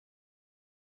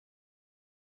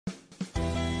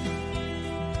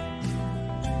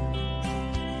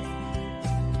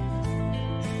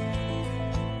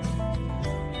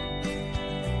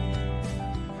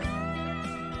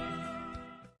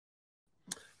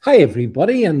Hi,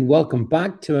 everybody, and welcome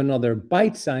back to another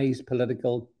bite-sized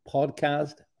political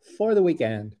podcast for the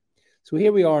weekend. So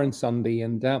here we are on Sunday,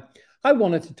 and I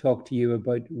wanted to talk to you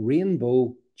about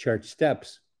rainbow church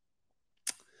steps.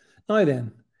 Now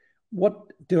then,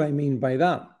 what do I mean by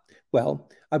that? Well,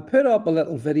 I put up a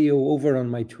little video over on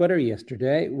my Twitter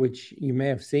yesterday, which you may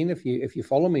have seen if you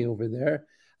follow me over there,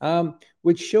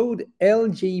 which showed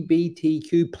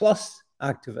LGBTQ plus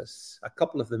activists, a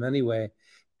couple of them anyway,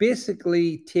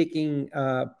 basically painting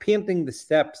the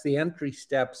steps, the entry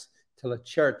steps to a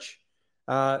church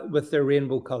with their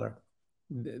rainbow color,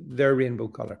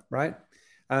 right?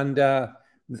 And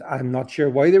I'm not sure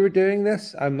why they were doing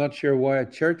this. I'm not sure why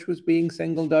a church was being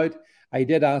singled out. I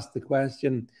did ask the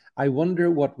question. I wonder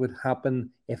what would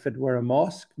happen if it were a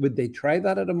mosque. Would they try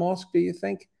that at a mosque, do you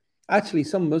think? Actually,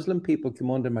 some Muslim people came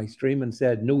onto my stream and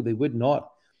said, no, they would not.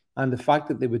 And the fact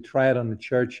that they would try it on the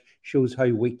church shows how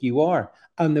weak you are.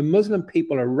 And the Muslim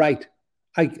people are right.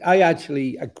 I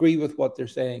actually agree with what they're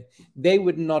saying. They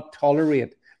would not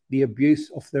tolerate the abuse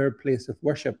of their place of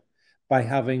worship by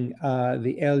having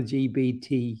the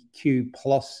LGBTQ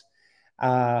plus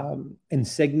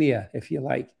insignia, if you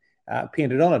like,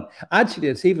 painted on it. Actually,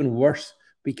 it's even worse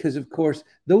because, of course,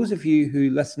 those of you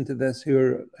who listen to this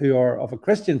who are of a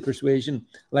Christian persuasion,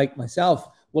 like myself,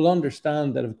 will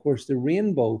understand that, of course, the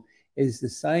rainbow is the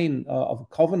sign of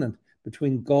a covenant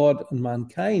between God and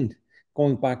mankind,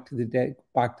 going back to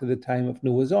the time of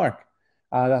Noah's Ark.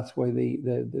 That's why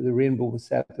the rainbow was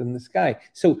set in the sky.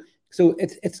 So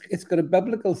it's got a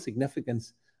biblical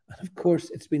significance. And of course,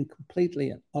 it's been completely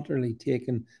and utterly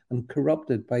taken and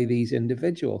corrupted by these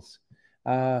individuals.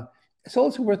 It's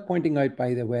also worth pointing out,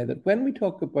 by the way, that when we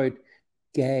talk about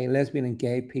lesbian and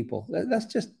gay people, let's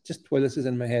just while this is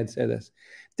in my head, say this.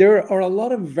 There are a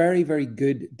lot of very, very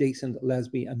good, decent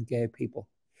lesbian and gay people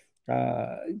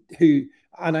who,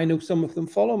 and I know some of them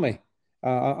follow me.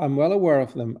 I'm well aware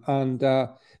of them. And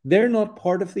they're not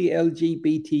part of the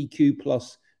LGBTQ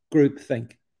plus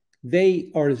groupthink.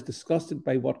 They are as disgusted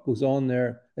by what goes on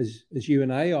there as you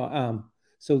and I am.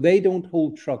 So they don't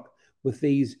hold truck with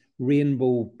these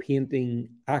rainbow painting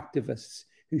activists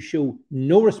who show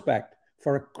no respect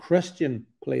for a Christian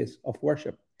place of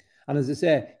worship. And as I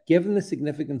say, given the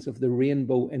significance of the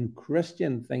rainbow in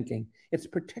Christian thinking, it's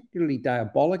particularly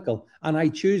diabolical. And I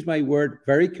choose my word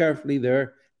very carefully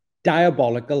there,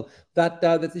 diabolical, that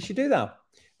they should do that.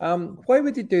 Why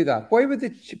would they do that? Why would they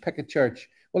pick a church?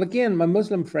 Well, again, my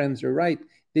Muslim friends are right.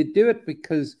 They do it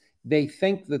because they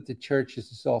think that the church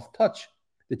is a soft touch.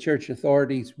 The church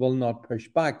authorities will not push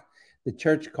back. The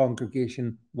church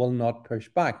congregation will not push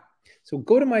back. So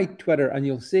go to my Twitter and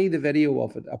you'll see the video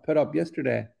of it I put up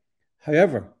yesterday.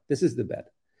 However, this is the bit.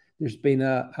 There's been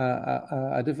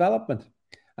a development,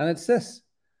 and it's this.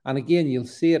 And again, you'll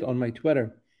see it on my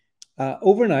Twitter.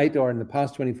 Overnight, or in the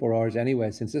past 24 hours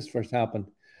anyway, since this first happened,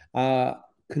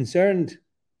 concerned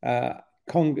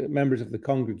members of the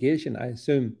congregation, I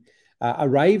assume,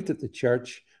 arrived at the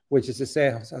church, which, as I say,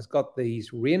 has got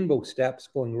these rainbow steps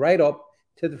going right up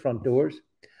to the front doors,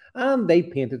 and they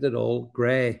painted it all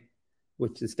grey,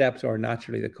 which the steps are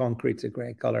naturally, the concrete's a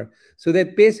grey colour. So they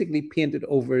basically painted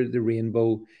over the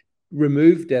rainbow,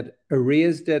 removed it,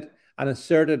 erased it, and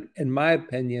asserted, in my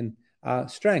opinion,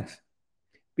 strength.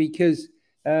 Because,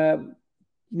 no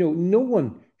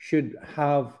one should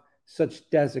have such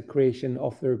desecration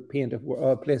of their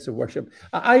place of worship.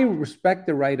 I respect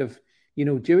the right of,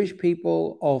 Jewish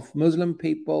people, of Muslim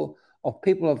people, of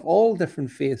people of all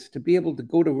different faiths to be able to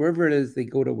go to wherever it is they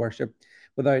go to worship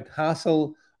without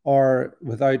hassle or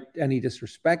without any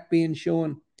disrespect being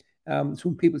shown. So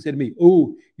when people say to me,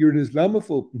 oh, you're an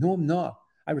Islamophobe. No, I'm not.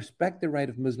 I respect the right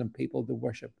of Muslim people to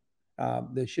worship.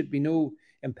 There should be no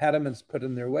impediments put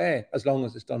in their way, as long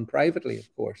as it's done privately,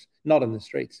 of course, not in the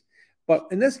streets. But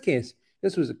in this case,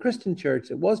 this was a Christian church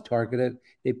that was targeted.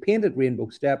 They painted rainbow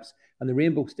steps, and the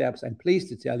rainbow steps, I'm pleased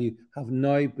to tell you, have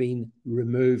now been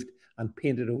removed and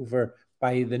painted over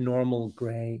by the normal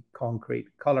grey concrete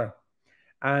colour.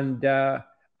 And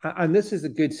this is a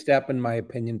good step, in my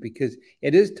opinion, because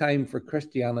it is time for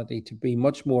Christianity to be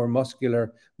much more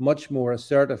muscular, much more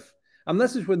assertive. And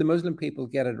this is where the Muslim people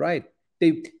get it right.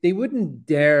 They wouldn't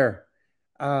dare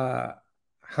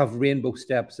have rainbow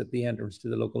steps at the entrance to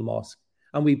the local mosque,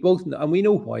 and we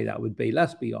know why that would be.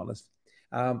 Let's be honest.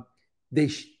 But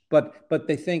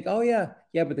they think, oh yeah,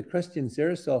 but the Christians,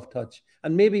 they're a soft touch,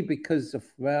 and maybe because of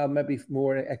maybe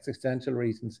more existential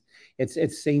reasons,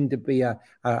 it's seen to be a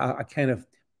kind of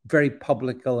very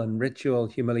publical and ritual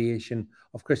humiliation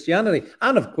of Christianity,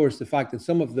 and of course the fact that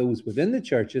some of those within the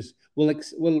churches will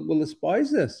espouse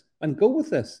this and go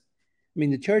with this. I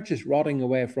mean, the church is rotting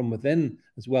away from within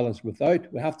as well as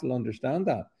without. We have to understand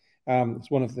that.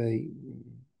 It's one of the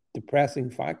depressing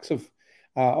facts of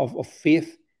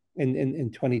faith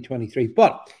in 2023.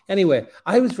 But anyway,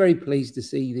 I was very pleased to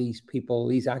see these people,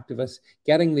 these activists,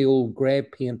 getting the old grey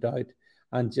paint out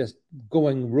and just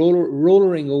going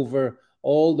rollering over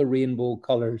all the rainbow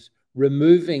colors,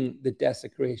 removing the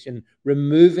desecration,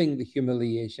 removing the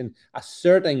humiliation,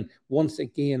 asserting once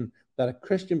again that a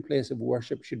Christian place of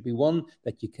worship should be one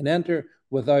that you can enter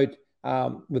without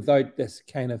this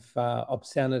kind of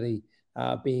obscenity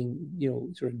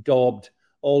being, sort of daubed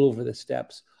all over the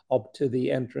steps up to the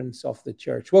entrance of the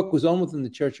church. What goes on within the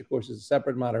church, of course, is a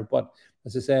separate matter. But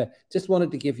as I say, just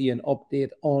wanted to give you an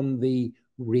update on the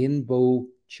Rainbow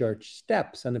Church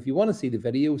steps. And if you want to see the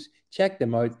videos, check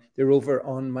them out. They're over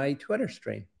on my Twitter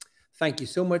stream. Thank you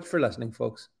so much for listening,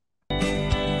 folks.